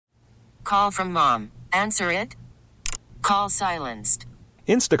Call from mom. Answer it. Call silenced.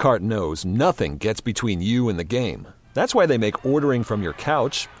 Instacart knows nothing gets between you and the game. That's why they make ordering from your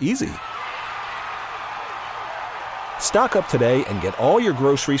couch easy. Stock up today and get all your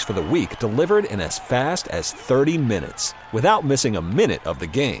groceries for the week delivered in as fast as 30 minutes without missing a minute of the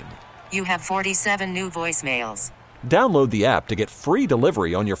game. You have 47 new voicemails. Download the app to get free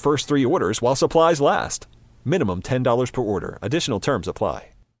delivery on your first 3 orders while supplies last. Minimum $10 per order. Additional terms apply.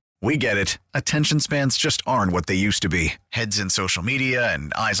 We get it. Attention spans just aren't what they used to be. Heads in social media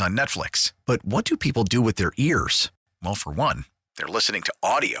and eyes on Netflix. But what do people do with their ears? Well, for one, they're listening to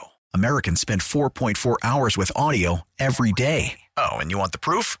audio. Americans spend 4.4 hours with audio every day. Oh, and you want the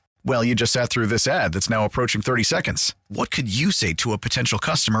proof? Well, you just sat through this ad that's now approaching 30 seconds. What could you say to a potential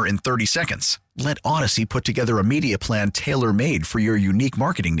customer in 30 seconds? Let Odyssey put together a media plan tailor-made for your unique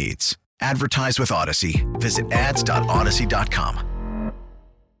marketing needs. Advertise with Odyssey. Visit ads.odyssey.com.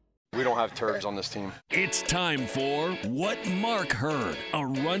 We don't have turds on this team. It's time for What Mark Heard, a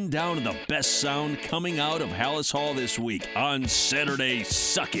rundown of the best sound coming out of Hallis Hall this week on Saturday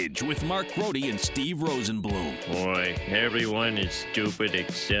Suckage with Mark Grody and Steve Rosenblum. Boy, everyone is stupid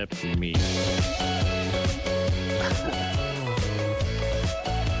except me.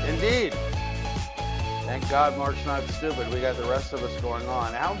 Indeed. Thank God Mark's not stupid. We got the rest of us going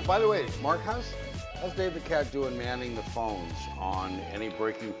on. By the way, Mark, how's Dave the Cat doing manning the phones on any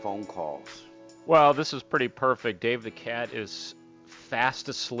breaking phone calls? Well, this is pretty perfect. Dave the Cat is fast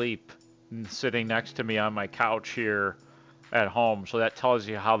asleep sitting next to me on my couch here at home, so that tells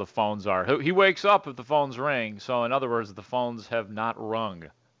you how the phones are. He wakes up if the phones ring, so in other words, the phones have not rung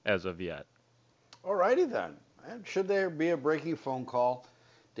as of yet. All righty then. And should there be a breaking phone call,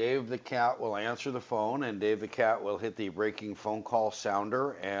 Dave the Cat will answer the phone, and Dave the Cat will hit the breaking phone call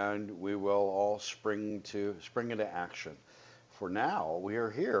sounder, and we will all spring into action. For now, we are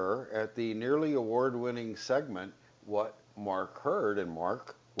here at the nearly award-winning segment, What Mark Heard. And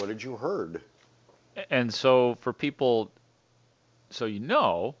Mark, what did you heard? And so for people, so you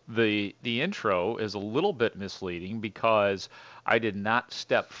know, the intro is a little bit misleading because I did not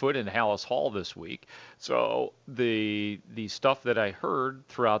step foot in Hallis Hall this week. So the stuff that I heard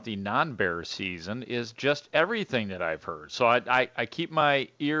throughout the non-Bears season is just everything that I've heard. So I keep my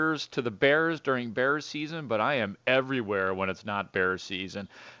ears to the Bears during Bears season, but I am everywhere when it's not Bears season.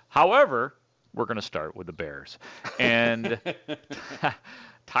 However, we're going to start with the Bears. And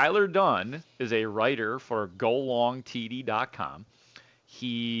Tyler Dunne is a writer for GoLongTD.com.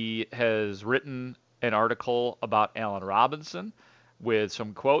 He has written an article about Allen Robinson with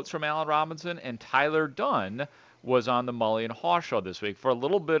some quotes from Allen Robinson, and Tyler Dunne was on the Mully and Haw show this week. For a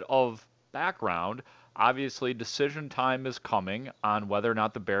little bit of background, obviously decision time is coming on whether or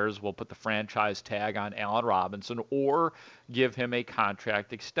not the Bears will put the franchise tag on Allen Robinson or give him a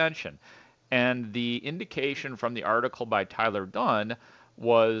contract extension. And the indication from the article by Tyler Dunne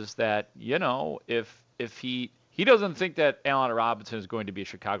was that, you know, if he doesn't think that Allen Robinson is going to be a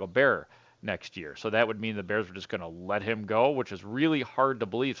Chicago Bear next year. So that would mean the Bears are just going to let him go, which is really hard to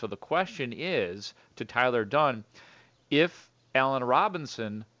believe. So the question is to Tyler Dunne, if Allen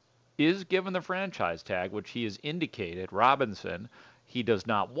Robinson is given the franchise tag, which he has indicated, Robinson, he does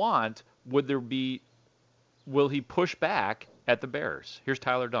not want, will he push back at the Bears? Here's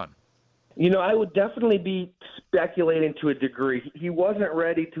Tyler Dunne. You know, I would definitely be speculating to a degree. He wasn't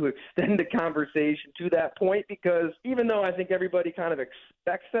ready to extend the conversation to that point because even though I think everybody kind of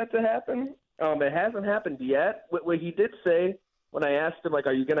expects that to happen, it hasn't happened yet. What he did say when I asked him, like,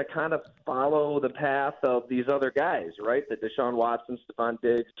 are you going to kind of follow the path of these other guys, right? The Deshaun Watson, Stephon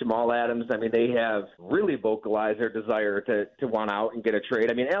Diggs, Jamal Adams. I mean, they have really vocalized their desire to want out and get a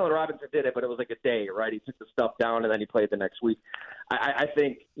trade. I mean, Allen Robinson did it, but it was like a day, right? He took the stuff down and then he played the next week. I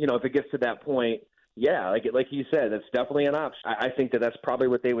think, you know, if it gets to that point, yeah, like he said, that's definitely an option. I think that's probably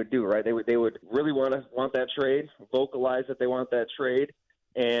what they would do, right? They would really want that trade, vocalize that they want that trade.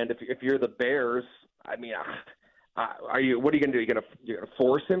 And if you're the Bears, I mean, what are you going to do? You're going to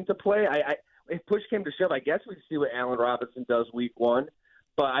force him to play? If push came to shove, I guess we'd see what Allen Robinson does week one.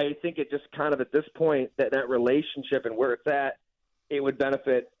 But I think it just kind of at this point, that relationship and where it's at, it would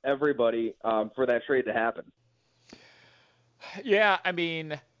benefit everybody for that trade to happen. Yeah, I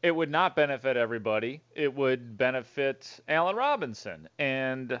mean, it would not benefit everybody. It would benefit Allen Robinson.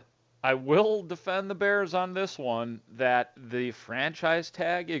 And I will defend the Bears on this one, that the franchise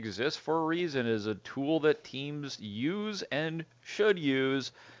tag exists for a reason, is a tool that teams use and should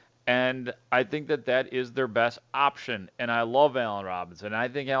use. And I think that is their best option. And I love Allen Robinson. I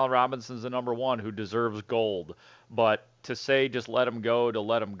think Allen Robinson's the number one who deserves gold. But to say just let him go to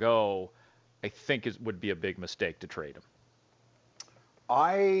let him go, I think it would be a big mistake to trade him.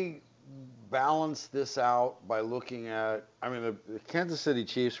 I balance this out by looking at, I mean, the Kansas City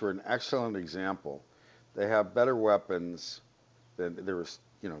Chiefs were an excellent example. They have better weapons than there was,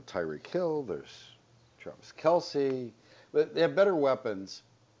 Tyreek Hill, there's Travis Kelce, but they have better weapons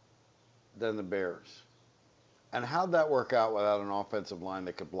than the Bears. And how'd that work out without an offensive line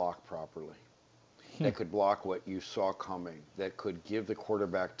that could block properly? That could block what you saw coming, that could give the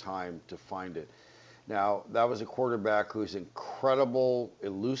quarterback time to find it. Now, that was a quarterback whose incredible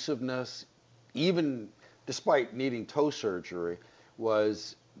elusiveness, even despite needing toe surgery,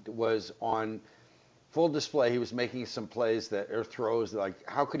 was on full display. He was making some plays or throws like,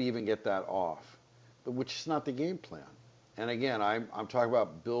 how could he even get that off? But which is not the game plan. And again, I'm talking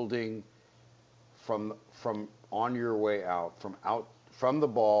about building from on your way out, from the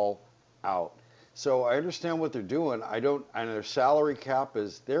ball out. So I understand what they're doing. And their salary cap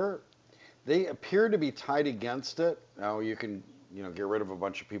is they appear to be tight against it. Now you can, get rid of a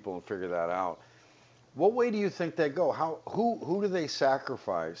bunch of people and figure that out. What way do you think they go? Who do they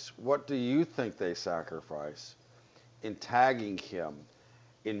sacrifice? What do you think they sacrifice in tagging him,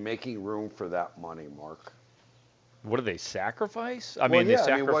 in making room for that money, Mark? What do they sacrifice? They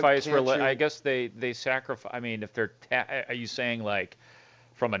sacrifice. I guess they sacrifice. I mean, if they're, are you saying like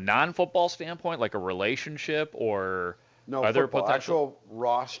from a non-football standpoint, like a relationship or other football, potential actual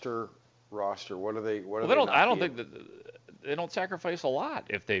roster? What are they? I don't think that they don't sacrifice a lot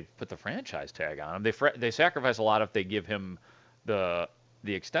if they put the franchise tag on him. They sacrifice a lot if they give him the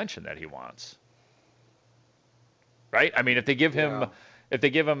extension that he wants. Right? I mean, if they give him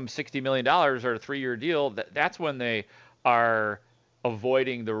 $60 million or a 3-year deal, that's when they are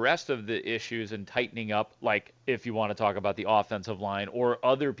avoiding the rest of the issues and tightening up, like if you want to talk about the offensive line or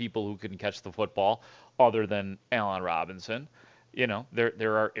other people who can catch the football other than Allen Robinson.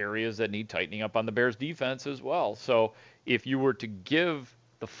 There are areas that need tightening up on the Bears defense as well. So if you were to give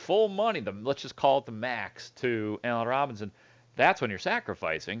the full money, let's just call it the max, to Allen Robinson, that's when you're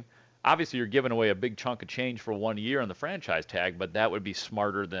sacrificing. Obviously, you're giving away a big chunk of change for 1 year on the franchise tag, but that would be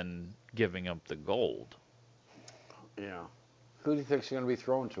smarter than giving up the gold. Yeah. Who do you think's going to be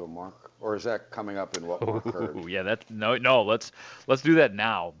thrown to him, Mark? Or is that coming up in what Mark heard? Yeah, no. Let's do that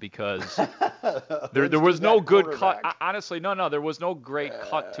now because there was no good cut. Honestly, no. There was no great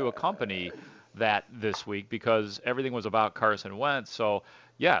cut to accompany that this week because everything was about Carson Wentz. So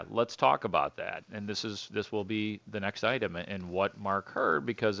yeah, let's talk about that. And this will be the next item in what Mark heard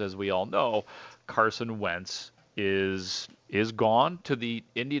because as we all know, Carson Wentz is gone to the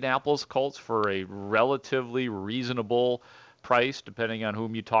Indianapolis Colts for a relatively reasonable price, depending on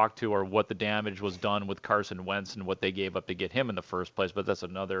whom you talk to or what the damage was done with Carson Wentz and what they gave up to get him in the first place. But that's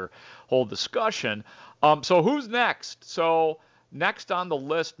another whole discussion. So who's next? So next on the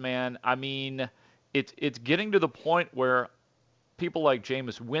list, man, I mean, it's getting to the point where people like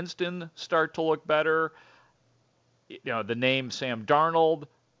Jameis Winston start to look better. The name Sam Darnold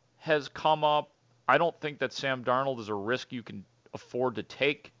has come up. I don't think that Sam Darnold is a risk you can afford to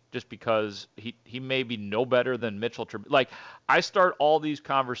take just because he may be no better than Mitchell Trubisky. Like, I start all these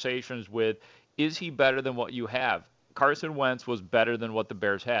conversations with, is he better than what you have? Carson Wentz was better than what the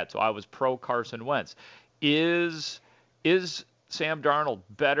Bears had, so I was pro Carson Wentz. Is Sam Darnold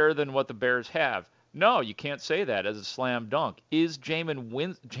better than what the Bears have? No, you can't say that as a slam dunk. Is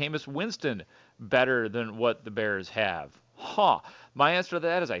Jameis Winston better than what the Bears have? My answer to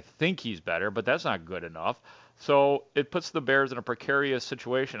that is I think he's better, but that's not good enough. So it puts the Bears in a precarious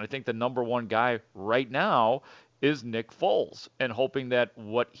situation. I think the number one guy right now is Nick Foles, and hoping that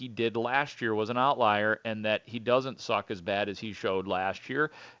what he did last year was an outlier and that he doesn't suck as bad as he showed last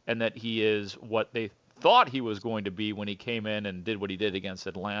year and that he is what they thought he was going to be when he came in and did what he did against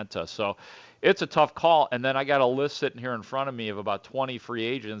Atlanta. So it's a tough call. And then I got a list sitting here in front of me of about 20 free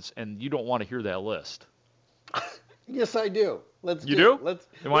agents, and you don't want to hear that list. Yes, I do. You do?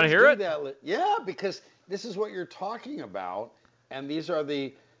 You want to hear it? Yeah, because this is what you're talking about, and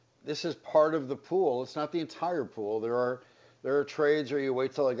this is part of the pool. It's not the entire pool. There are trades where you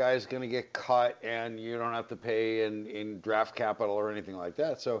wait till a guy's going to get cut and you don't have to pay in draft capital or anything like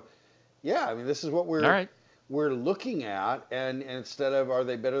that. So, yeah, I mean, this is what we're looking at, and instead of are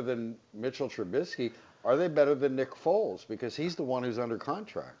they better than Mitchell Trubisky, are they better than Nick Foles? Because he's the one who's under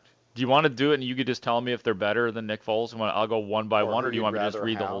contract. Do you want to do it and you could just tell me if they're better than Nick Foles? I'll go one by one, or do you want me to just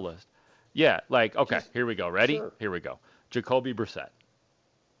read the whole list? Yeah, here we go. Ready? Sure. Here we go. Jacoby Brissett.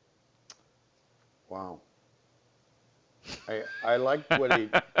 Wow. I like what he,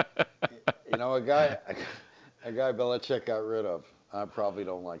 a guy Belichick got rid of. I probably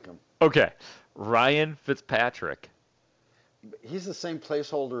don't like him. Okay. Ryan Fitzpatrick. He's the same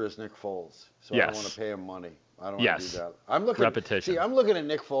placeholder as Nick Foles, so yes. I don't want to pay him money. I don't want to do that. I'm looking repetition. See, I'm looking at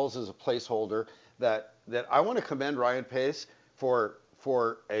Nick Foles as a placeholder that I want to commend Ryan Pace for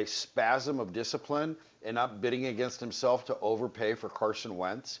a spasm of discipline and not bidding against himself to overpay for Carson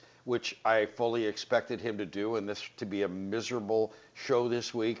Wentz, which I fully expected him to do, and this to be a miserable show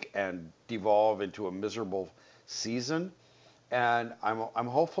this week and devolve into a miserable season. And I'm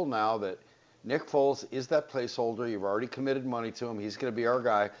hopeful now that Nick Foles is that placeholder. You've already committed money to him. He's going to be our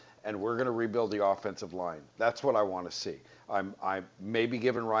guy, and we're going to rebuild the offensive line. That's what I want to see. I may be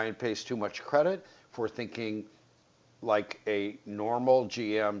giving Ryan Pace too much credit for thinking like a normal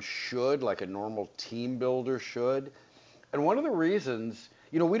GM should, like a normal team builder should. And one of the reasons,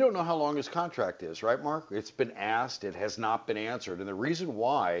 we don't know how long his contract is, right, Mark? It's been asked. It has not been answered. And the reason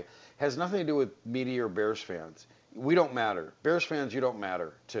why has nothing to do with media or Bears fans. We don't matter. Bears fans, you don't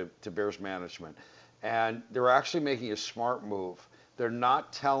matter to Bears management. And they're actually making a smart move. They're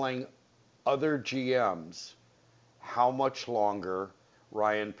not telling other GMs how much longer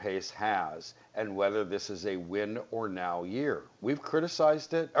Ryan Pace has and whether this is a win or now year. We've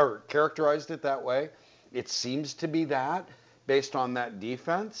criticized it or characterized it that way. It seems to be that based on that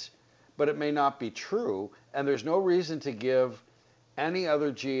defense, but it may not be true. And there's no reason to give any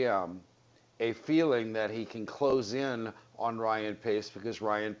other GM a feeling that he can close in on Ryan Pace because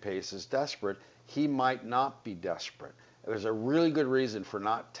Ryan Pace is desperate. He might not be desperate. There's a really good reason for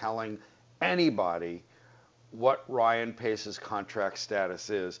not telling anybody what Ryan Pace's contract status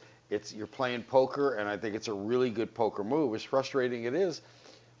is. You're playing poker, and I think it's a really good poker move. As frustrating it is,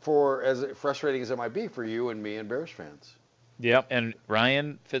 as frustrating as it might be for you and me and Bears fans. Yep, and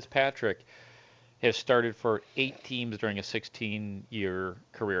Ryan Fitzpatrick has started for 8 teams during a 16-year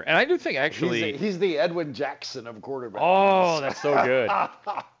career. And I do think, actually... He's the Edwin Jackson of quarterbacks. Oh, that's so good.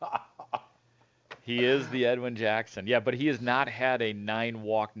 He is the Edwin Jackson. Yeah, but he has not had a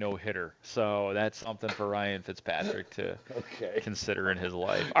 9-walk no-hitter. So that's something for Ryan Fitzpatrick to consider in his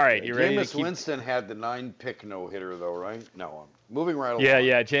life. All right, you ready to keep... Winston had the 9-pick no-hitter, though, right? No, I'm moving right along.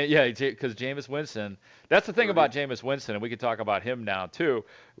 Yeah, because Jameis Winston... That's the thing about Jameis Winston, and we could talk about him now, too.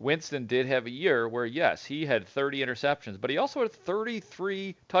 Winston did have a year where, yes, he had 30 interceptions, but he also had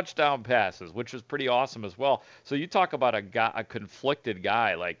 33 touchdown passes, which was pretty awesome as well. So you talk about a conflicted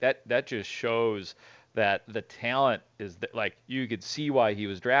guy. Like, that just shows that the talent is, like, you could see why he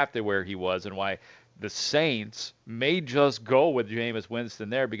was drafted where he was and why the Saints may just go with Jameis Winston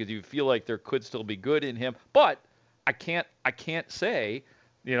there because you feel like there could still be good in him. But I can't say...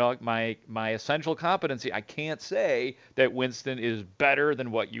 my essential competency, I can't say that Winston is better than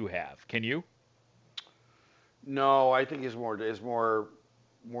what you have. Can you? No, I think he's more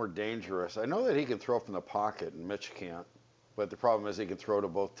dangerous. I know that he can throw from the pocket, and Mitch can't. But the problem is he can throw to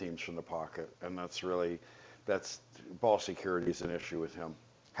both teams from the pocket, and that's ball security is an issue with him.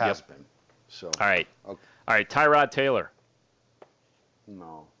 Has been. So. All right. Okay. All right. Tyrod Taylor.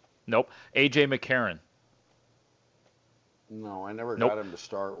 No. Nope. A.J. McCarron. No, I never got him to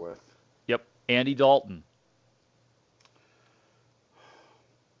start with. Yep. Andy Dalton.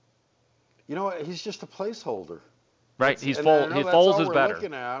 You know what? He's just a placeholder. Right. Foles is better.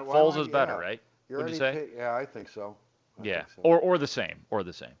 Foles is better, right? Would you say? Yeah, I think so. I think so. Or the same.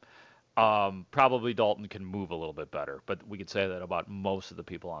 Probably Dalton can move a little bit better, but we could say that about most of the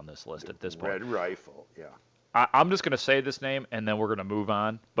people on this list at this point. Red Rifle, yeah. I'm just going to say this name, and then we're going to move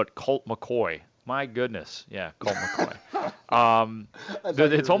on. But Colt McCoy. My goodness. Yeah, Colt McCoy.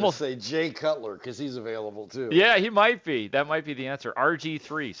 It's almost say Jay Cutler because he's available too. Yeah, he might be. That might be the answer.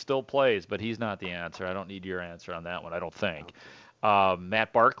 RG3 still plays, but he's not the answer. I don't need your answer on that one, I don't think. Okay.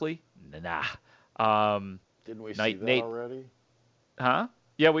 Matt Barkley? Nah. Didn't we see that already? Huh?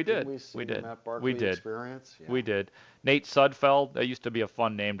 Yeah, we did. We did. Matt Barkley experience? Yeah. We did. Nate Sudfeld, that used to be a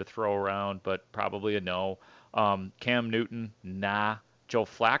fun name to throw around, but probably a no. Cam Newton? Nah. Joe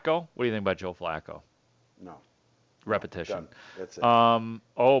Flacco? What do you think about Joe Flacco? No. Repetition. Done. That's it.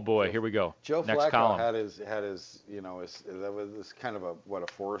 Oh boy, here we go. Joe Next Flacco column. had his that was this kind of a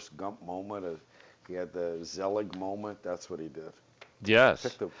Forrest Gump moment. He had the Zelig moment. That's what he did.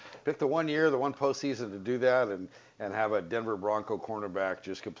 Yes. Pick the 1 year, the one postseason to do that, and have a Denver Bronco cornerback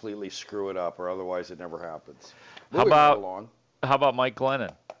just completely screw it up, or otherwise it never happens. How about Mike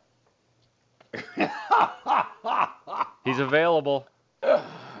Glennon? He's available.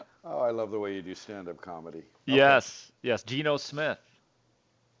 Oh, I love the way you do stand-up comedy. Okay. Yes. Geno Smith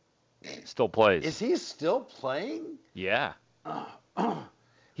still plays. Is he still playing? Yeah.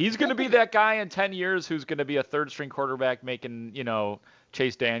 He's going to be that guy in 10 years who's going to be a third-string quarterback making,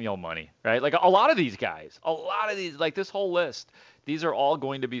 Chase Daniel money, right? Like a lot of these guys, like this whole list, these are all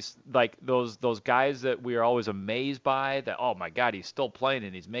going to be like those guys that we are always amazed by. That, oh my God, he's still playing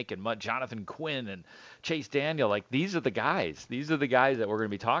and he's making money. Jonathan Quinn and Chase Daniel, like these are the guys. These are the guys that we're going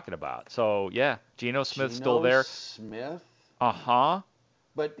to be talking about. So yeah, Geno Smith's still there. Smith.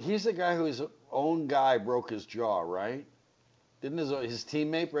 But he's the guy whose own guy broke his jaw, right? Didn't his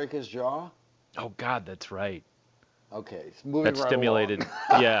teammate break his jaw? Oh God, that's right. Okay, moving that's right stimulated.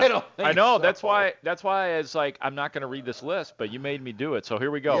 Along. Yeah, I know. So. That's why it's like I'm not going to read this list, but you made me do it. So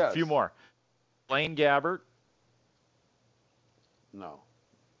here we go. Yes. A few more. Blaine Gabbert. No.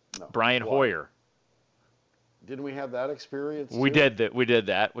 Brian Hoyer. Didn't we have that experience? We did that. We did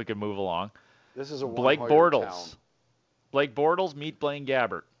that. We could move along. This is a Blake Bortles. Town. Blake Bortles meet Blaine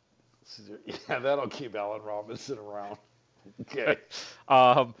Gabbert. Yeah, that'll keep Allen Robinson around. Okay.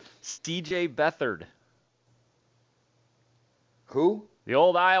 C.J. Beathard. Who? The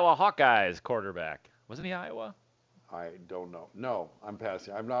old Iowa Hawkeyes quarterback. Wasn't he Iowa? I don't know. No, I'm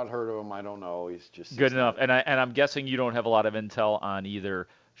passing. I've not heard of him. I don't know. He's just good enough. And I'm guessing you don't have a lot of intel on either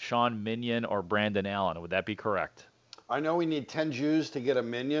Sean Minion or Brandon Allen. Would that be correct? I know we need 10 Jews to get a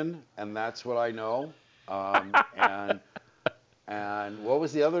minion, and that's what I know. And what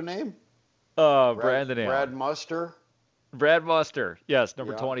was the other name? Brandon Allen. Brad Muster. Brad Muster. Yes,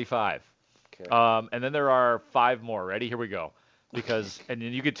 number 25. Okay. And then there are 5 more. Ready? Here we go. And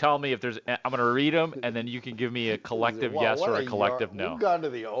then you could tell me if there's. I'm going to read them, and then you can give me a collective yes or a collective no. We've gone to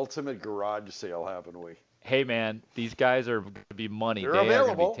the ultimate garage sale, haven't we? Hey man, these guys are going to be money. They're they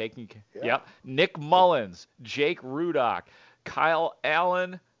available. are going to be taking. Yeah. Yep. Nick Mullins, Jake Rudock, Kyle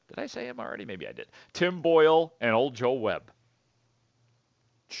Allen. Did I say him already? Maybe I did. Tim Boyle and old Joe Webb.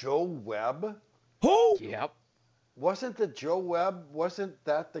 Joe Webb? Who? Yep. Wasn't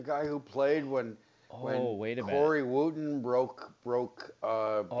that the guy who played when wait a minute. Corey Wooten broke Brett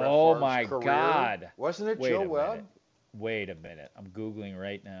oh Favre's my career? God. Wasn't it wait Joe Webb? Minute. Wait a minute. I'm Googling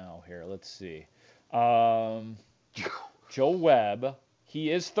right now. Here, let's see. Joe Webb.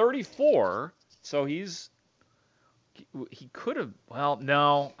 He is 34, so he could have. Well,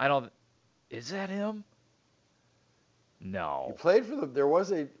 no, I don't. Is that him? No. He played for there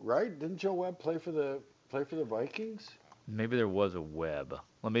was a right. Didn't Joe Webb play for the Vikings? Maybe there was a Webb.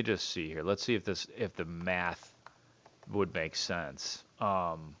 Let me just see here. Let's see if the math would make sense.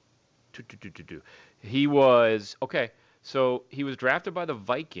 He was okay. So he was drafted by the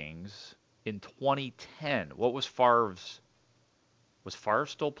Vikings in 2010. What was Favre's? Was Favre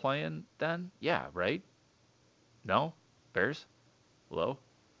still playing then? Yeah, right. No, Bears. Hello.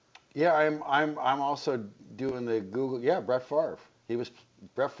 Yeah, I'm also doing the Google. Yeah, Brett Favre.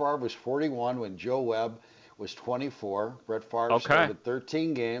 Brett Favre was 41 when Joe Webb was 24. Brett Favre started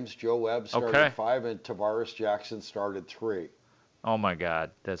 13 games. Joe Webb started 5, and Tavares Jackson started 3. Oh my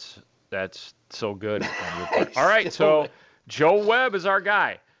God, that's so good. All right, so Joe Webb is our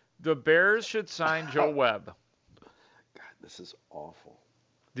guy. The Bears should sign Joe Webb. God, this is awful.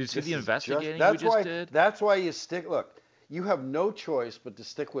 Did you see the investigating we just did? That's why you stick. Look, you have no choice but to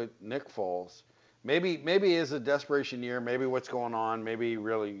stick with Nick Foles. Maybe it's a desperation year. Maybe what's going on. Maybe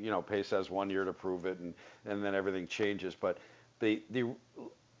really, Pace has 1 year to prove it, and then everything changes. But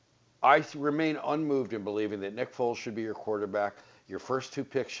I remain unmoved in believing that Nick Foles should be your quarterback. Your first 2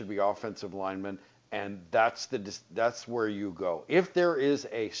 picks should be offensive linemen, and that's where you go. If there is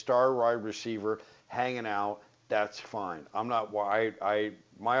a star wide receiver hanging out, that's fine. I'm not.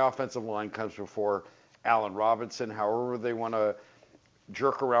 My offensive line comes before Allen Robinson. However they want to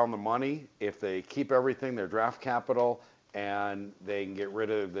jerk around the money, if they keep everything, their draft capital, and they can get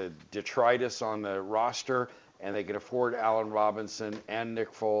rid of the detritus on the roster, and they can afford Allen Robinson and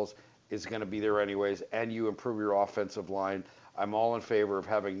Nick Foles is going to be there anyways, and you improve your offensive line. I'm all in favor of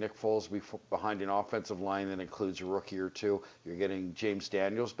having Nick Foles be behind an offensive line that includes a rookie or 2. You're getting James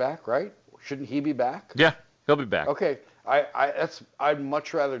Daniels back, right? Shouldn't he be back? Yeah, he'll be back. Okay. I'd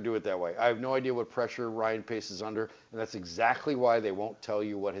much rather do it that way. I have no idea what pressure Ryan Pace is under, and that's exactly why they won't tell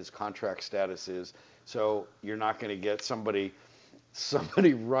you what his contract status is. So you're not going to get somebody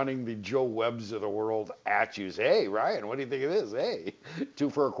running the Joe Webbs of the world at you. Say, hey, Ryan, what do you think of this? Hey, 2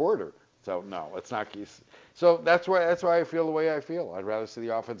 for a quarter. So no, it's not. So that's why I feel the way I feel. I'd rather see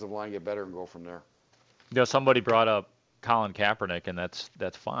the offensive line get better and go from there. Somebody brought up Colin Kaepernick, and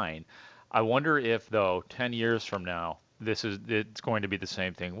that's fine. I wonder if, though, 10 years from now, it's going to be the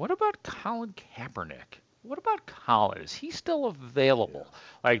same thing. What about Colin Kaepernick? What about Colin? Is he still available? Yeah.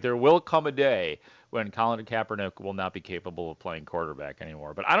 Like, there will come a day when Colin Kaepernick will not be capable of playing quarterback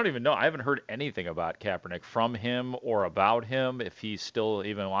anymore. But I don't even know. I haven't heard anything about Kaepernick from him or about him, if he still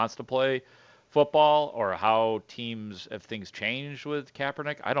even wants to play football or how teams, if things changed with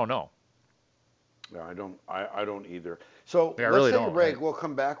Kaepernick, I don't know. No, I don't either. So Yeah, I let's really take a don't, break. right? We'll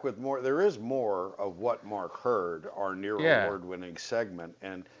come back with more. There is more of What Mark Heard, our near Yeah. award-winning segment.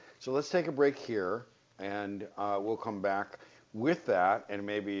 And so let's take a break here, and we'll come back with that, and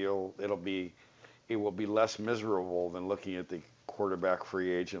maybe it will be less miserable than looking at the quarterback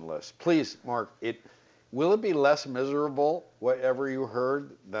free agent list. Please, Mark, will it be less miserable, whatever you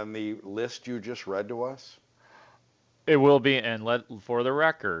heard, than the list you just read to us? It will be, and for the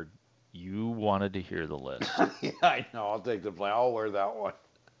record, you wanted to hear the list. Yeah, I know. I'll take the blame. I'll wear that one.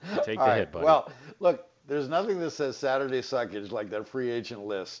 Take All the right. hit, buddy. Well, look, there's nothing that says Saturday Suckage like that free agent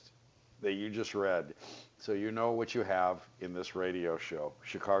list that you just read. So you know what you have in this radio show.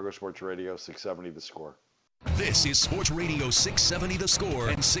 Chicago Sports Radio, 670 The Score. This is Sports Radio 670 The Score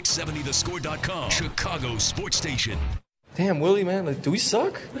and 670thescore.com. Chicago Sports Station. Damn, Willie, man, like, do we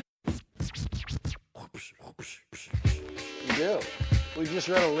suck? We do. We just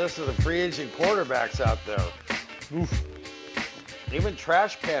read a list of the free agent quarterbacks out there. Oof. Even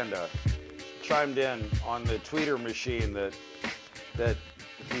Trash Panda chimed in on the tweeter machine that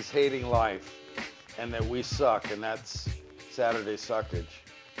he's hating life and that we suck, and that's Saturday Suckage,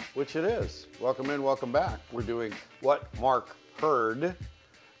 which it is. Welcome in, welcome back. We're doing What Mark Heard,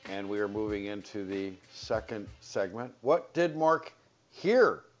 and we are moving into the second segment. What did Mark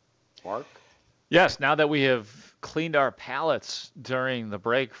hear, Mark? Yes, now that we have cleaned our palates during the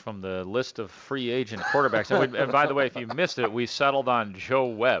break from the list of free agent quarterbacks, and by the way, if you missed it, we settled on Joe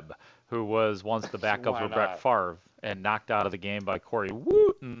Webb, who was once the backup for Brett Favre and knocked out of the game by Corey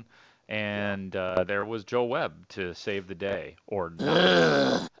Wooten, and there was Joe Webb to save the day, or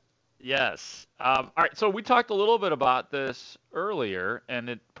not. Yes. All right, so we talked a little bit about this earlier, and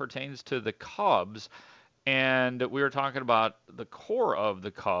it pertains to the Cubs, and we were talking about the core of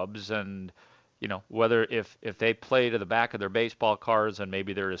the Cubs and whether if they play to the back of their baseball cards and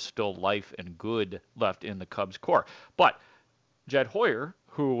maybe there is still life and good left in the Cubs core. But Jed Hoyer,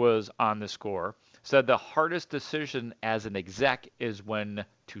 who was on the score, said the hardest decision as an exec is when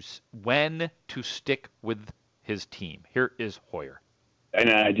to stick with his team. Here is Hoyer. In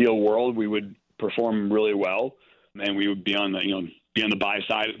an ideal world, we would perform really well, and we would be on the buy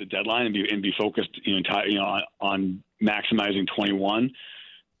side of the deadline and be focused on maximizing 21.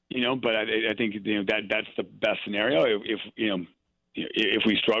 But I think that's the best scenario. If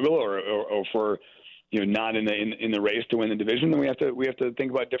we struggle or if we're not in the race to win the division, then we have to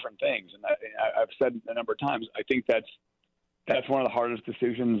think about different things. And I've said a number of times, I think that's one of the hardest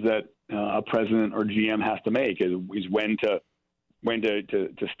decisions that a president or GM has to make is when to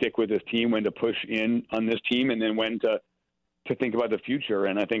stick with this team, when to push in on this team, and then when to think about the future.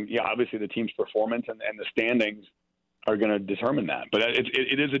 And I think obviously the team's performance and the standings are going to determine that. But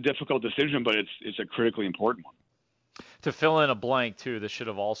it is a difficult decision, but it's a critically important one. To fill in a blank, too, this should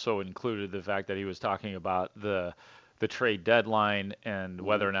have also included the fact that he was talking about the trade deadline and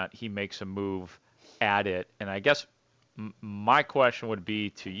whether or not he makes a move at it. And I guess my question would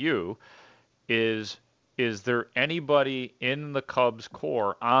be to you is there anybody in the Cubs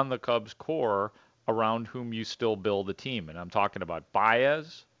core, on the Cubs core, around whom you still build a team? And I'm talking about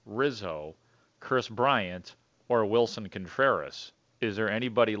Baez, Rizzo, Chris Bryant, or Wilson Contreras. Is there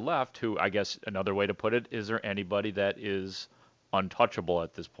anybody left who, I guess another way to put it, is there anybody that is untouchable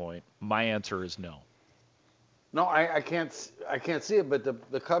at this point? My answer is no. No, I can't see it, but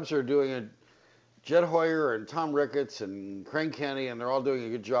the Cubs are doing it. Jed Hoyer and Tom Ricketts and Crane Kenny, and they're all doing a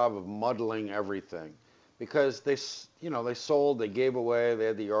good job of muddling everything because they sold, they gave away, they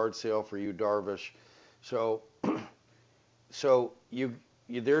had the yard sale for Yu Darvish. So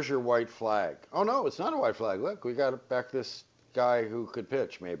there's your white flag. Oh, no, it's not a white flag. Look, we got back this guy who could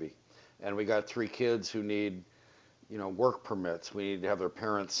pitch, maybe. And we got 3 kids who need, work permits. We need to have their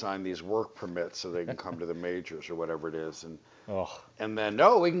parents sign these work permits so they can come to the majors or whatever it is. And then,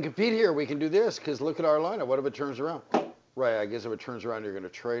 no, we can compete here. We can do this because look at our lineup. What if it turns around? Right, I guess if it turns around, you're going to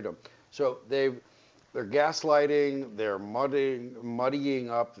trade them. So they're gaslighting. They're muddying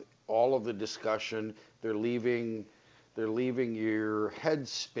up all of the discussion. They're leaving your head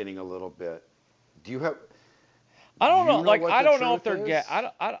spinning a little bit. Do you have? I don't know. Like I don't know if they're.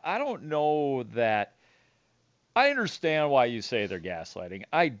 I don't know that. I understand why you say they're gaslighting.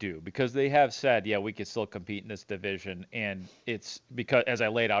 I do because they have said, yeah, we can still compete in this division, and it's because, as I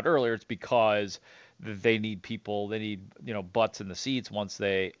laid out earlier, it's because they need people. They need butts in the seats once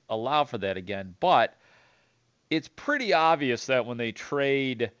they allow for that again. But it's pretty obvious that when they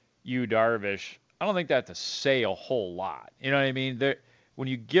trade Yu Darvish, I don't think they have to say a whole lot. You know what I mean? When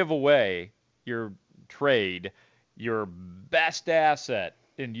you give away your trade, your best asset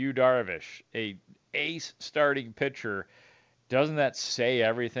in Yu Darvish, a ace starting pitcher, doesn't that say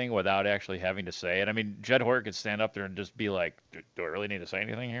everything without actually having to say it? I mean, Jed Hoyer could stand up there and just be like, do I really need to say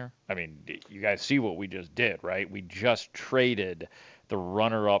anything here? I mean, you guys see what we just did, right? We just traded the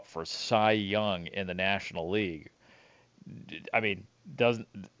runner-up for Cy Young in the National League. I mean,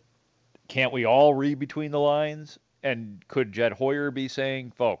 can't we all read between the lines? And could Jed Hoyer be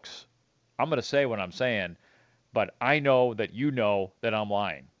saying, folks, I'm going to say what I'm saying, but I know that you know that I'm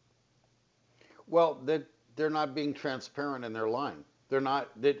lying? Well, they're not being transparent in their line. They're not.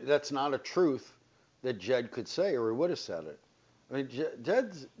 That's not a truth that Jed could say, or he would have said it. I mean,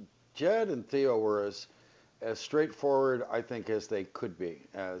 Jed and Theo were as straightforward, I think, as they could be,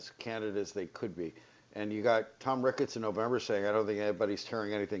 as candid as they could be. And you got Tom Ricketts in November saying, I don't think anybody's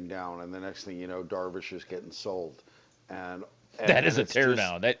tearing anything down. And the next thing you know, Darvish is getting sold. And that is a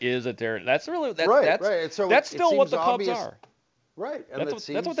teardown. That is a teardown. That's really right. So that's still what the Cubs are. Right. And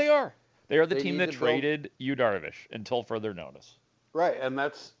that's what they are. They are the team that traded Yu Darvish until further notice. Right, and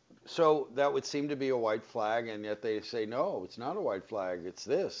so that would seem to be a white flag, and yet they say, no, it's not a white flag, it's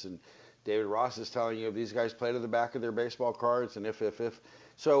this. And David Ross is telling you these guys play to the back of their baseball cards, and if.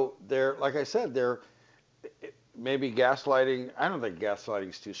 So they're, like I said, they're maybe gaslighting. I don't think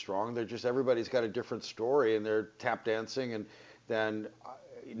gaslighting is too strong. They're just, everybody's got a different story, and they're tap dancing, and then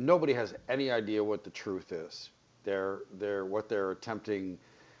nobody has any idea what the truth is. They're what they're attempting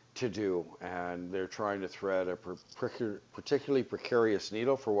to do, and they're trying to thread a particularly precarious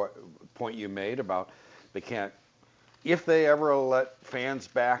needle for what point you made about they can't. If they ever let fans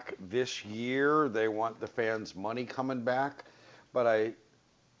back this year, they want the fans' money coming back. But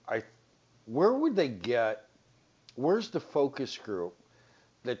where would they get? Where's the focus group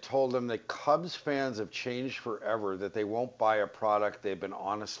that told them that Cubs fans have changed forever, that they won't buy a product they've been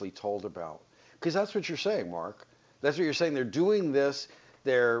honestly told about? Because that's what you're saying, Mark. That's what you're saying. They're doing this.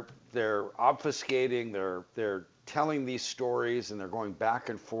 They're obfuscating, they're telling these stories, and they're going back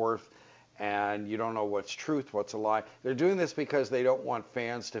and forth, and you don't know what's truth, what's a lie. They're doing this because they don't want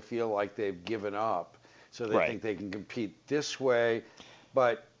fans to feel like they've given up, so they think they can compete this way.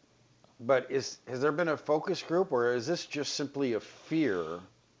 But has there been a focus group, or is this just simply a fear,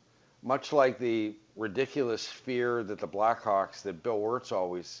 much like the ridiculous fear that the Blackhawks, that Bill Wirtz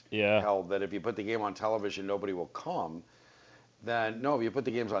always held, that if you put the game on television, nobody will come? Then no, if you put the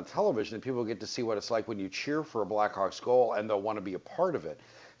games on television, and people get to see what it's like when you cheer for a Blackhawks goal, and they'll want to be a part of it.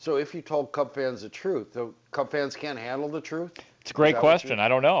 So if you told Cub fans the truth, the Cub fans can't handle the truth? It's a great question. I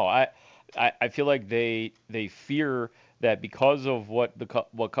don't know. I feel like they fear that because of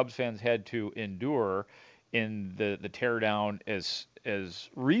what Cubs fans had to endure in the teardown as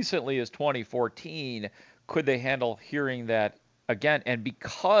recently as 2014, could they handle hearing that again? And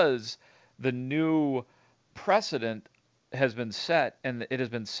because the new precedent has been set, and it has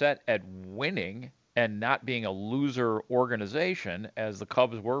been set at winning and not being a loser organization, as the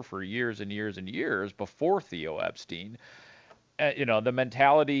Cubs were for years and years and years before Theo Epstein. The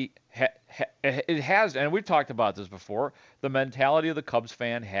mentality it has, and we've talked about this before, the mentality of the Cubs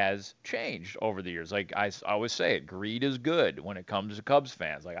fan has changed over the years. Like I always say, greed is good when it comes to Cubs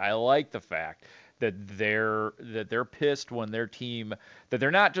fans. Like, I like the fact that they're pissed when their team, that they're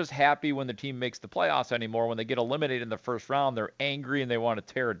not just happy when the team makes the playoffs anymore. When they get eliminated in the first round, they're angry and they want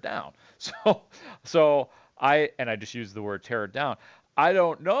to tear it down. So I just used the word tear it down. I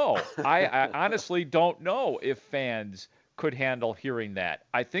don't know. I honestly don't know if fans could handle hearing that.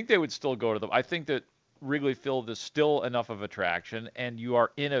 I think they would still go to them. I think that Wrigley Field is still enough of attraction, and you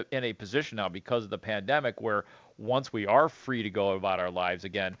are in a position now because of the pandemic where once we are free to go about our lives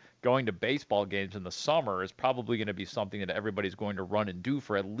again, going to baseball games in the summer is probably going to be something that everybody's going to run and do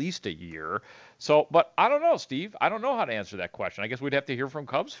for at least a year. So, but I don't know, Steve. I don't know how to answer that question. I guess we'd have to hear from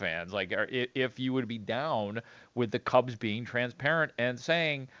Cubs fans, like if you would be down with the Cubs being transparent and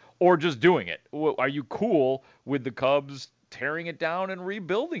saying, or just doing it. Are you cool with the Cubs tearing it down and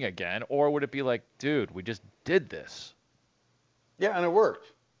rebuilding again, or would it be like, dude, we just did this? Yeah, and it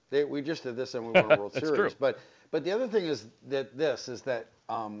worked. We just did this and we won a World Series. True. But the other thing is that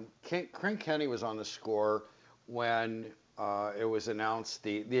Crane Kenny was on the score when it was announced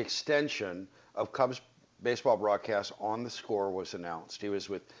the extension of Cubs baseball broadcast on the score was announced. He was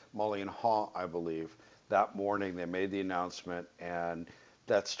with Mully and Haw, I believe. That morning they made the announcement, and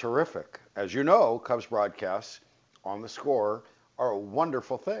that's terrific. As you know, Cubs broadcasts on the score are a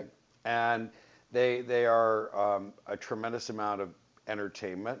wonderful thing, and they are a tremendous amount of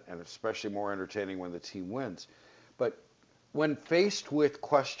entertainment, and especially more entertaining when the team wins. But when faced with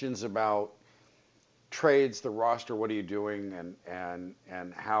questions about trades, the roster, what are you doing,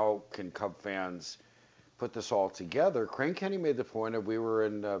 and how can Cub fans put this all together, Crane Kenny made the point of we were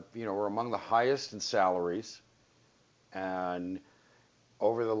in, we're among the highest in salaries and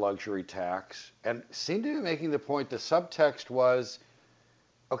over the luxury tax, and seemed to be making the point, the subtext was,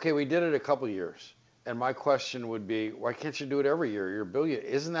 okay, we did it a couple years. And my question would be, why can't you do it every year? You're a billionaire.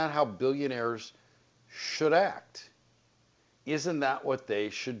 Isn't that how billionaires should act? Isn't that what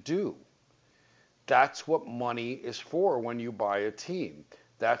they should do? That's what money is for when you buy a team.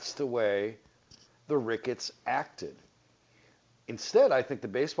 That's the way the Ricketts acted. Instead, I think the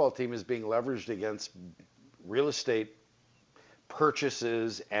baseball team is being leveraged against real estate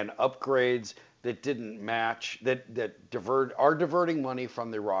purchases and upgrades that didn't match, that are diverting money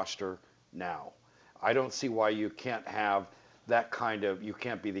from the roster now. I don't see why you can't have that kind of, you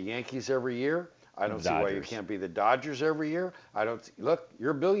can't be the Yankees every year. I don't see why you can't be the Dodgers every year. Look,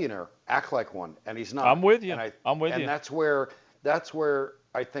 you're a billionaire. Act like one. And he's not. I'm with you. I'm with you. And that's where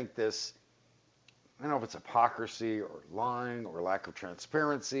I think this, I don't know if it's hypocrisy or lying or lack of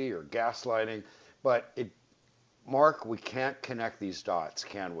transparency or gaslighting, but Mark, we can't connect these dots,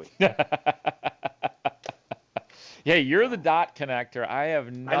 can we? Yeah, you're the dot connector. I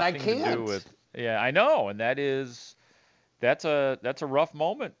have nothing to do with. Yeah, I know, and that's a rough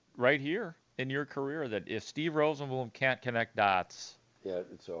moment right here in your career. That if Steve Rosenbloom can't connect dots, yeah,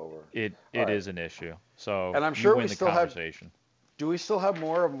 it's over. It is an issue. So, and I'm sure we still have. Do we still have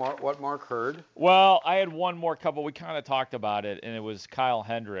more of what Mark heard? Well, I had one more couple. We kind of talked about it, and it was Kyle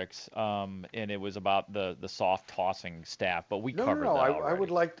Hendricks, and it was about the soft tossing staff. But we covered that already. I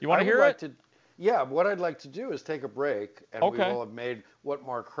would like. You want to hear it? Yeah. What I'd like to do is take a break, and we will have made what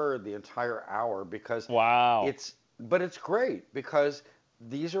Mark heard the entire hour because. Wow. But it's great because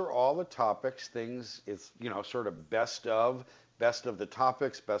these are all the topics, things. It's sort of best of the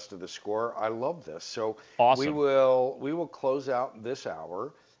topics, best of the score. I love this. So awesome. we will close out this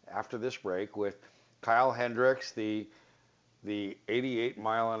hour after this break with Kyle Hendricks, the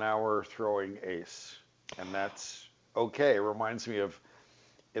 88-mile-an-hour throwing ace. And that's okay. It reminds me of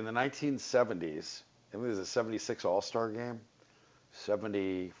in the 1970s, I think it was a 76 All-Star game,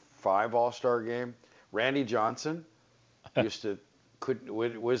 75 All-Star game. Randy Johnson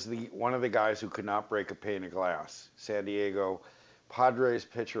was one of the guys who could not break a pane of glass. San Diego Padres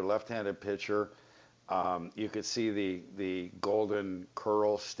pitcher, left-handed pitcher. You could see the golden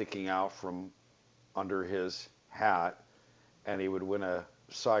curl sticking out from under his hat, and he would win a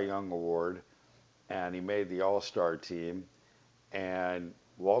Cy Young Award, and he made the All-Star team. And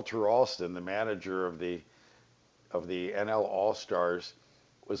Walter Alston, the manager of the NL All-Stars,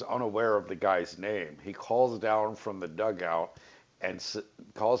 was unaware of the guy's name. He calls down from the dugout and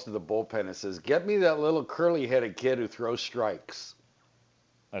calls to the bullpen and says, "Get me that little curly-headed kid who throws strikes."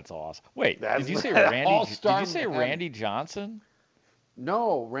 That's awesome. Wait, did you say Randy? Did you say Randy Johnson?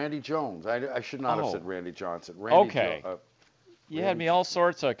 No, Randy Jones. I should not have said Randy Johnson. Okay. You had me all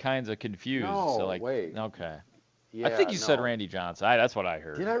sorts of kinds of confused. No, so wait. Okay. Yeah, I think you said Randy Johnson. That's what I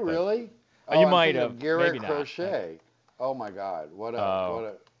heard. Did I really? You might have. Garrett maybe Crochet. Oh my God! What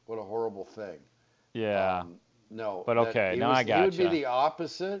a horrible thing. Yeah. No. But okay, now I got you. He would be the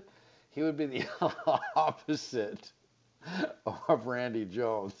opposite. He would be the opposite of Randy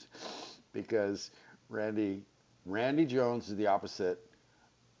Jones, because Randy Jones is the opposite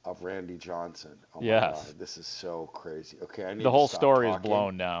of Randy Johnson. Oh my God, this is so crazy. Okay, I need the whole to stop story talking. is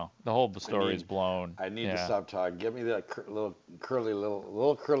blown now. The whole story is blown. I need to stop talking. Get me that little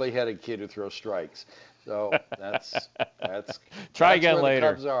curly-headed kid who throws strikes. So that's try again where later.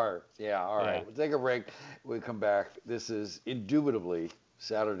 The Cubs are. Yeah, all right. We'll take a break. When we come back, this is indubitably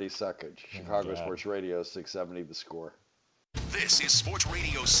Saturday Suckage. Chicago Sports Radio 670 The Score. This is Sports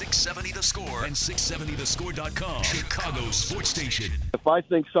Radio 670 The Score and 670thescore.com. Chicago's sports station. If I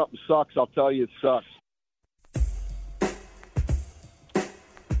think something sucks, I'll tell you it sucks.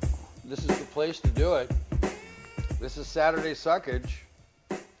 This is the place to do it. This is Saturday Suckage.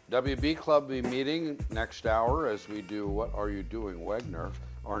 WB Club will be meeting next hour as we do What Are You Doing, Wegner,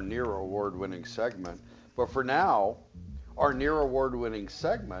 our near award-winning segment. But for now, our near award-winning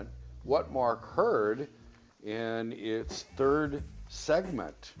segment, What Mark Heard, in its third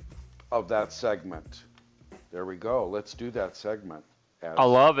segment of that segment. There we go. Let's do that segment. I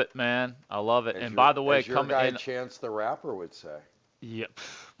love it, man. I love it. And by the way, coming in, Chance the Rapper would say. Yep,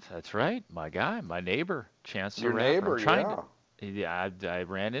 that's right. My guy, my neighbor, Chance the Your Rapper. neighbor, yeah, I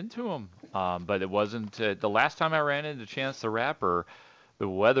ran into him, but it wasn't the last time I ran into Chance the Rapper. The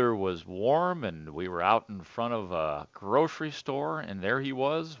weather was warm, and we were out in front of a grocery store, and there he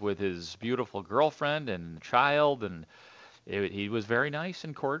was with his beautiful girlfriend and child, and he was very nice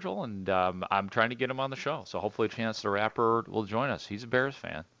and cordial, and I'm trying to get him on the show. So hopefully Chance the Rapper will join us. He's a Bears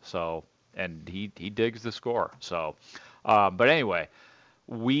fan, so he digs the score. So, but anyway,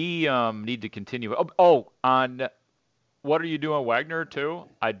 we need to continue. On what are you doing, Wagner, too?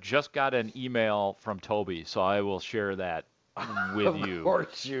 I just got an email from Toby, so I will share that with you. Of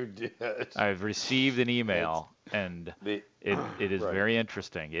course you did. I've received an email, and it is Right. very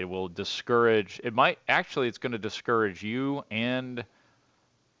interesting. It will discourage. It's going to discourage you and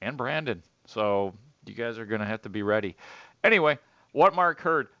Brandon. So you guys are going to have to be ready. Anyway, what Mark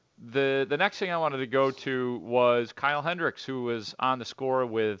heard. The next thing I wanted to go to was Kyle Hendricks, who was on the score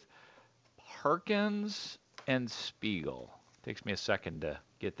with Harkins and Spiegel. Takes me a second to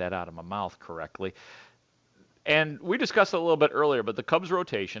get that out of my mouth correctly. And we discussed it a little bit earlier, but the Cubs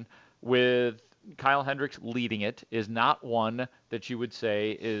rotation with Kyle Hendricks leading it is not one that you would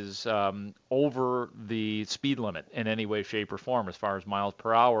say is over the speed limit in any way, shape, or form as far as miles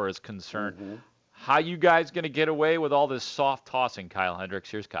per hour is concerned. Mm-hmm. How you guys going to get away with all this soft tossing, Kyle Hendricks?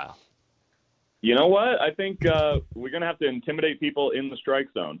 Here's Kyle. You know what? I think we're going to have to intimidate people in the strike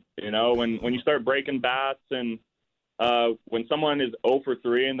zone. You know, when you start breaking bats and when someone is 0 for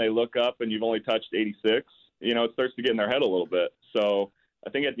 3 and they look up and you've only touched 86, you know, it starts to get in their head a little bit. So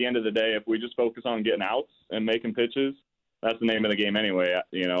I think at the end of the day, if we just focus on getting outs and making pitches, that's the name of the game anyway,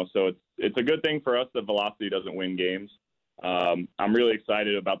 you know. So it's a good thing for us that velocity doesn't win games. I'm really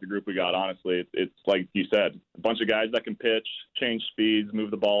excited about the group we got, honestly. It's like you said, a bunch of guys that can pitch, change speeds,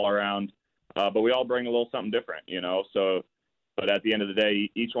 move the ball around. But we all bring a little something different, you know. So, but at the end of the day,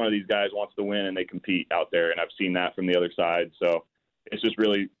 each one of these guys wants to win and they compete out there. And I've seen that from the other side. So it's just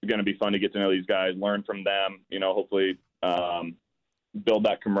really going to be fun to get to know these guys, learn from them, you know, hopefully build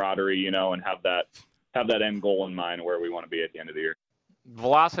that camaraderie, you know, and have that end goal in mind where we want to be at the end of the year.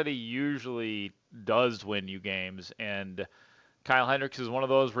 Velocity usually does win you games, and Kyle Hendricks is one of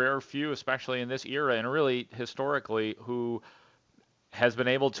those rare few, especially in this era and really historically, who has been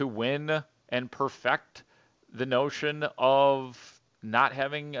able to win and perfect the notion of not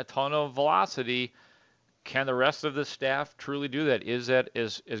having a ton of velocity. Can the rest of the staff truly do that? Is that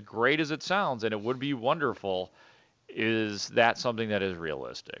as great as it sounds, and it would be wonderful, is that something that is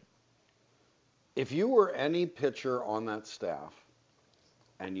realistic? If you were any pitcher on that staff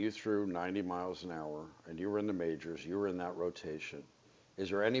and you threw 90 miles an hour and you were in the majors, you were in that rotation, is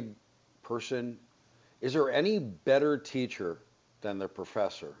there any better teacher than the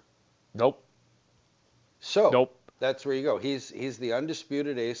professor? Nope. So nope. That's where you go. He's the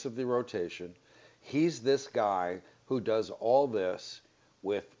undisputed ace of the rotation. He's this guy who does all this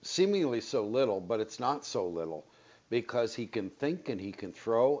with seemingly so little, but it's not so little because he can think and he can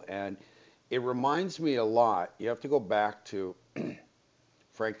throw. And it reminds me a lot. You have to go back to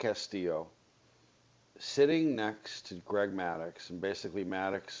Frank Castillo sitting next to Greg Maddux, and basically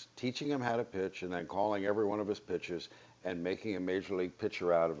Maddux teaching him how to pitch and then calling every one of his pitches and making a major league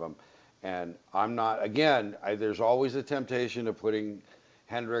pitcher out of him. And I'm not, again, there's always a temptation of putting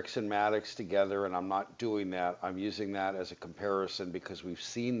Hendricks and Maddux together, and I'm not doing that. I'm using that as a comparison because we've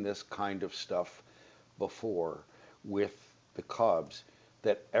seen this kind of stuff before with the Cubs,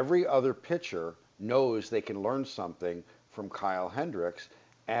 that every other pitcher knows they can learn something from Kyle Hendricks,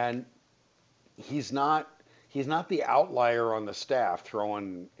 and he's not the outlier on the staff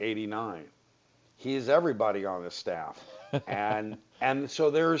throwing 89. He's everybody on the staff. and so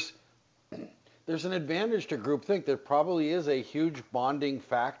there's an advantage to groupthink. There probably is a huge bonding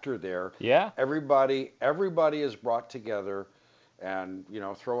factor there. Yeah. Everybody is brought together, and you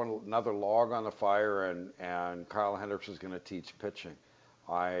know, throwing another log on the fire, and Kyle Hendricks is going to teach pitching.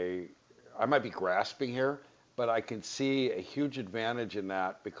 I might be grasping here, but I can see a huge advantage in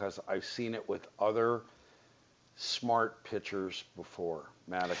that because I've seen it with other smart pitchers before,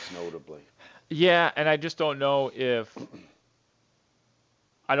 Maddux notably. Yeah, and I just don't know if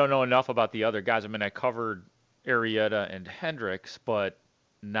I don't know enough about the other guys. I mean, I covered Arrieta and Hendricks, but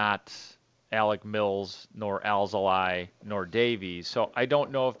not Alec Mills, nor Alzolay, nor Davies. So I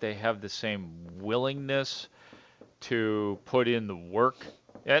don't know if they have the same willingness to put in the work.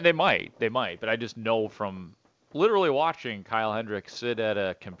 And they might, but I just know from literally watching Kyle Hendricks sit at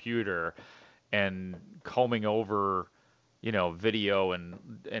a computer and combing over, you know, video and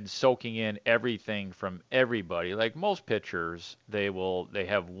soaking in everything from everybody. Like most pitchers, they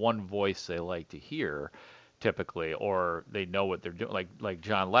have one voice they like to hear typically, or they know what they're doing. Like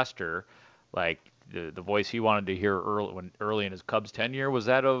John Lester, like the voice he wanted to hear early in his Cubs tenure was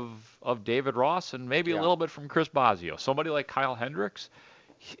that of David Ross and maybe a little bit from Chris Bosio. Somebody like Kyle Hendricks,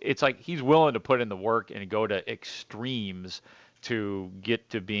 it's like he's willing to put in the work and go to extremes to get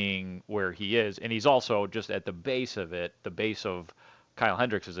to being where he is. And he's also just at the base of it, the base of Kyle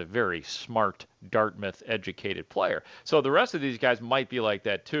Hendricks is a very smart, Dartmouth-educated player. So the rest of these guys might be like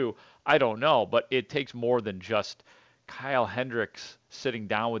that too. I don't know, but it takes more than just Kyle Hendricks sitting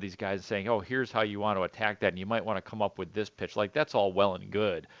down with these guys and saying, oh, here's how you want to attack that, and you might want to come up with this pitch. Like, that's all well and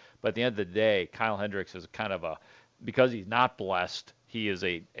good. But at the end of the day, Kyle Hendricks is kind of because he's not blessed, he is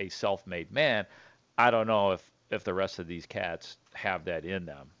a self-made man. I don't know if the rest of these cats have that in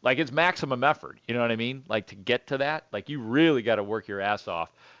them. Like, it's maximum effort, you know what I mean? Like, to get to that, like, you really got to work your ass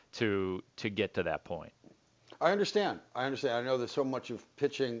off to get to that point. I understand. I know there's so much of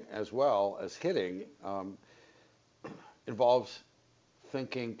pitching as well as hitting involves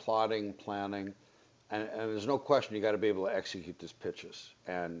thinking, plotting, planning, and there's no question you got to be able to execute these pitches,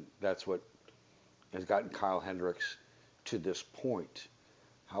 and that's what has gotten Kyle Hendricks to this point.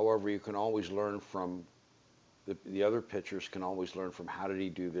 However, you can always learn from the other pitchers can always learn from how did he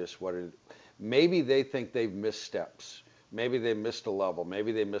do this, maybe they think they've missed steps, maybe they missed a level,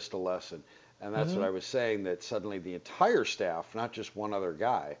 maybe they missed a lesson, and that's what I was saying, that suddenly the entire staff, not just one other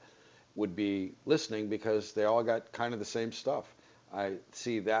guy, would be listening because they all got kind of the same stuff. I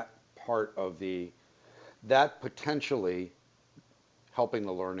see that part of that potentially helping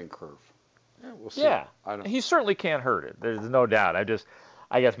the learning curve. Yeah, we'll see. Yeah, he certainly can't hurt it. There's no doubt.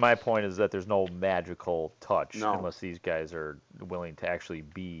 I guess my point is that there's no magical touch unless these guys are willing to actually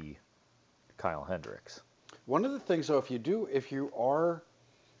be Kyle Hendricks. One of the things, though, if you are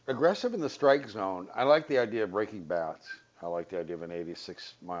aggressive in the strike zone, I like the idea of breaking bats. I like the idea of an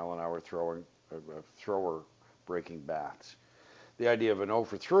 86-mile-an-hour thrower breaking bats. The idea of an 0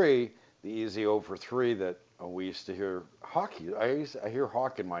 for 3, the easy 0 for 3 that we used to hear hockey. I hear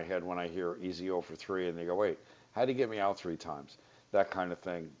Hawk in my head when I hear easy 0 for 3, and they go, wait, how'd he get me out 3 times? That kind of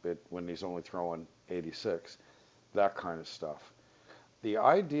thing, but when he's only throwing 86, that kind of stuff. The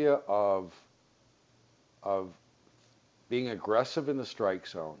idea of being aggressive in the strike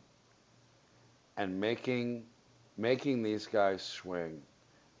zone and making these guys swing,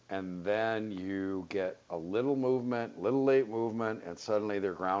 and then you get a little movement, little late movement, and suddenly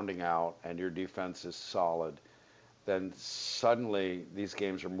they're grounding out and your defense is solid, then suddenly these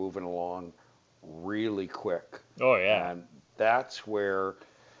games are moving along really quick. Oh, yeah. And that's where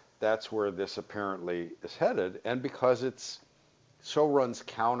this apparently is headed, and because it's so runs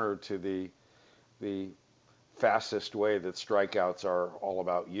counter to the fastest way that strikeouts are all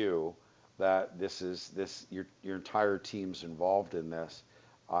about you, that your entire team's involved in this.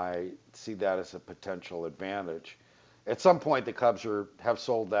 I see that as a potential advantage. At some point, the Cubs have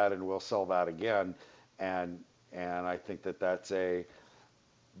sold that and will sell that again, and I think that's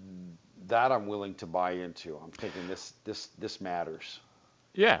that I'm willing to buy into. I'm thinking this matters.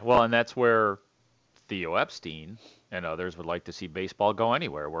 Yeah, well, and that's where Theo Epstein and others would like to see baseball go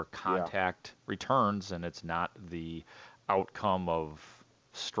anywhere, where contact returns and it's not the outcome of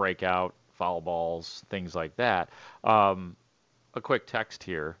strikeout, foul balls, things like that. A quick text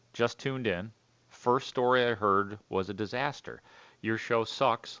here. Just tuned in. First story I heard was a disaster. Your show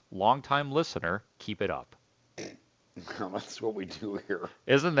sucks. Long-time listener. Keep it up. That's what we do here.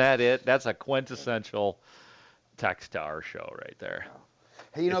 Isn't that it? That's a quintessential text to our show right there.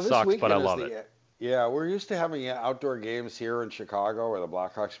 Hey, it this sucks, weekend but I love it. Yeah, we're used to having outdoor games here in Chicago or the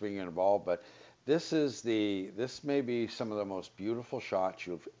Blackhawks being involved, but this may be some of the most beautiful shots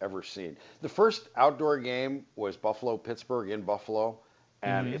you've ever seen. The first outdoor game was Buffalo-Pittsburgh in Buffalo,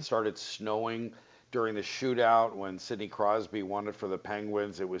 and it started snowing during the shootout when Sidney Crosby won it for the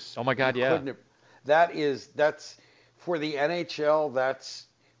Penguins. It was oh my God, yeah. That's for the NHL.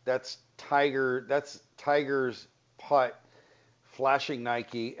 That's Tiger's putt, flashing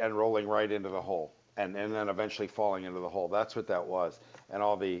Nike and rolling right into the hole, and then eventually falling into the hole. That's what that was. And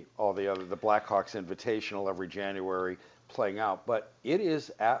all the Blackhawks Invitational every January playing out. But it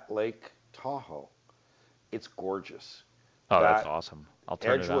is at Lake Tahoe. It's gorgeous. Oh, that's awesome. I'll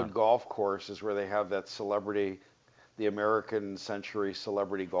turn it on. Edgewood Golf Course is where they have that the American Century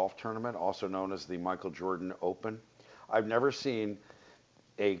Celebrity Golf Tournament, also known as the Michael Jordan Open. I've never seen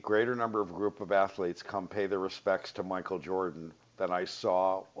a greater number of group of athletes come pay their respects to Michael Jordan than I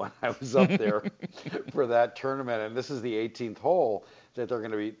saw when I was up there for that tournament. And this is the 18th hole that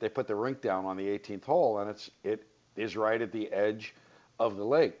they put the rink down on the 18th hole, and it is right at the edge of the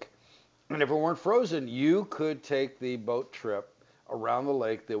lake. And if it weren't frozen, you could take the boat trip around the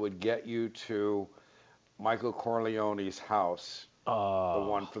lake that would get you to Michael Corleone's house, the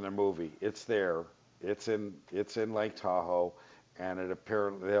one from the movie. It's there. It's in Lake Tahoe, and it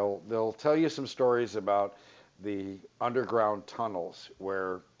apparently they'll tell you some stories about the underground tunnels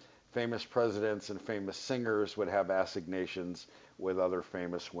where famous presidents and famous singers would have assignations with other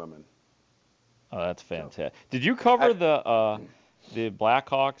famous women. Oh, that's fantastic. Did you cover the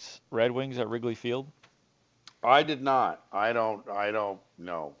Blackhawks Red Wings at Wrigley Field? I did not. I don't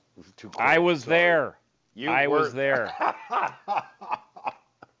know. It was too close. I was there. I was there.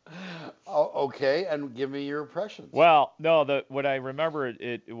 Oh, okay, and give me your impressions. Well, no, what I remember,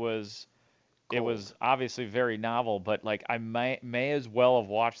 it was obviously very novel, but like I may as well have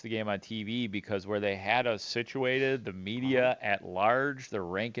watched the game on TV, because where they had us situated, the media at large, the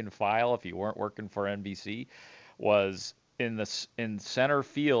rank and file, if you weren't working for NBC, was in center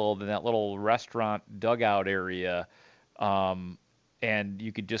field in that little restaurant dugout area, and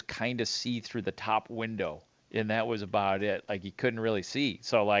you could just kind of see through the top window. And that was about it. Like, you couldn't really see.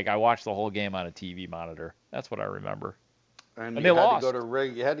 So, like, I watched the whole game on a TV monitor. That's what I remember. And they you had lost. to go to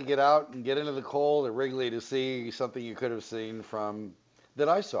you had to get out and get into the cold at Wrigley to see something you could have seen that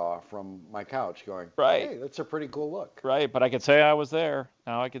I saw from my couch going, right. Hey, that's a pretty cool look. Right, but I could say I was there.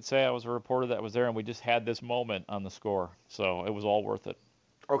 Now I could say I was a reporter that was there, and we just had this moment on the score. So it was all worth it.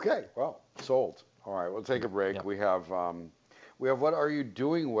 Okay, well, sold. All right, we'll take a break. Yep. We have What Are You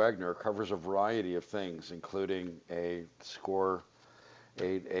Doing, Wagner covers a variety of things, including an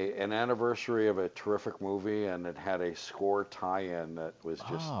anniversary of a terrific movie, and it had a score tie-in that was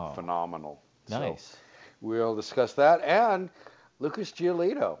just phenomenal. Nice. So we'll discuss that. And Lucas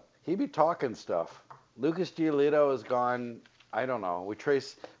Giolito, he be talking stuff. Lucas Giolito has gone, I don't know, we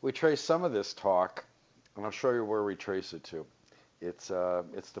trace some of this talk, and I'll show you where we trace it to. It's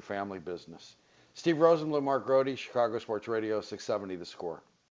the family business. Steve Rosenbloom, Mark Grote, Chicago Sports Radio, 670 The Score.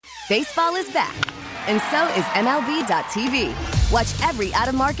 Baseball is back, and so is MLB.tv. Watch every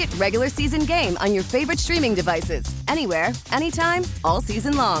out-of-market regular season game on your favorite streaming devices, anywhere, anytime, all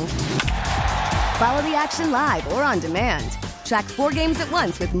season long. Follow the action live or on demand. Track 4 games at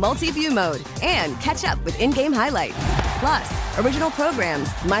once with multi-view mode and catch up with in-game highlights. Plus, original programs,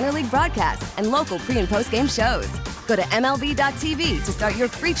 minor league broadcasts, and local pre- and post-game shows. Go to MLB.tv to start your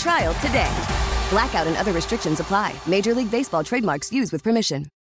free trial today. Blackout and other restrictions apply. Major League Baseball trademarks used with permission.